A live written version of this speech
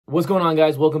What's going on,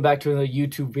 guys? Welcome back to another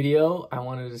YouTube video. I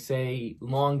wanted to say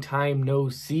long time no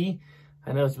see.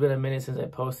 I know it's been a minute since I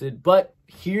posted, but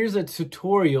here's a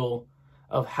tutorial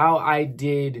of how I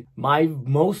did my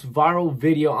most viral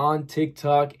video on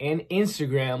TikTok and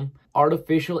Instagram,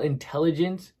 artificial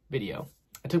intelligence video.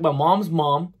 I took my mom's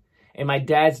mom and my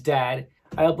dad's dad.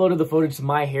 I uploaded the footage to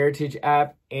MyHeritage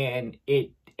app and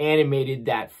it animated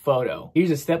that photo.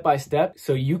 Here's a step-by-step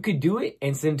so you could do it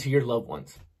and send it to your loved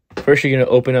ones. First, you're going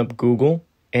to open up Google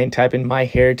and type in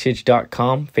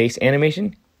myheritage.com face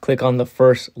animation. Click on the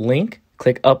first link.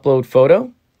 Click upload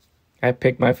photo. I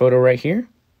picked my photo right here.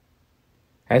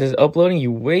 As it's uploading,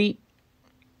 you wait.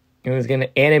 And it's going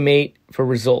to animate for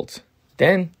results.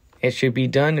 Then it should be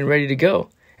done and ready to go.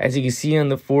 As you can see on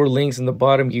the 4 links in the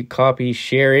bottom, you copy,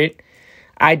 share it.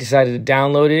 I decided to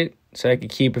download it so I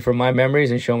could keep it for my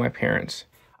memories and show my parents.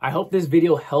 I hope this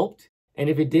video helped. And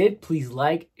if it did, please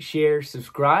like, share,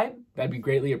 subscribe. That'd be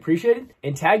greatly appreciated.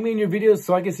 And tag me in your videos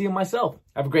so I can see them myself.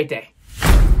 Have a great day.